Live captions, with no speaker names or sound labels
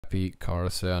Api,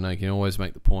 Korosaui. I know you can always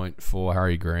make the point for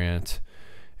Harry Grant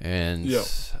and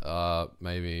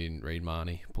maybe Reed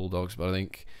Marnie, Bulldogs, but I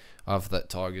think after that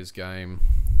Tigers game,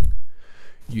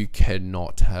 you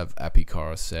cannot have Api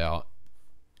Korosaui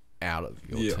out of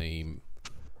your team.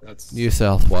 That's New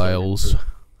South Wales,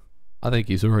 I think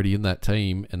he's already in that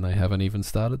team, and they haven't even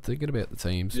started thinking about the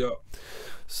teams. Yeah.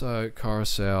 So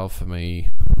Korosaui for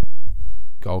me,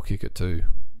 goal kicker too.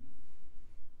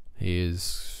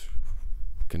 He's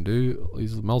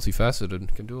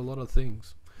multifaceted, can do a lot of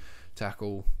things.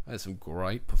 Tackle, had some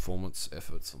great performance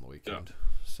efforts on the weekend.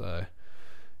 So,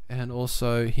 and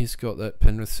also he's got that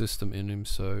Penrith system in him.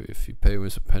 So if you pair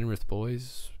with some Penrith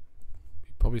boys,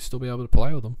 you'd probably still be able to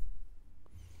play with them.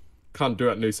 Can't do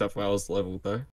it at New South Wales level though.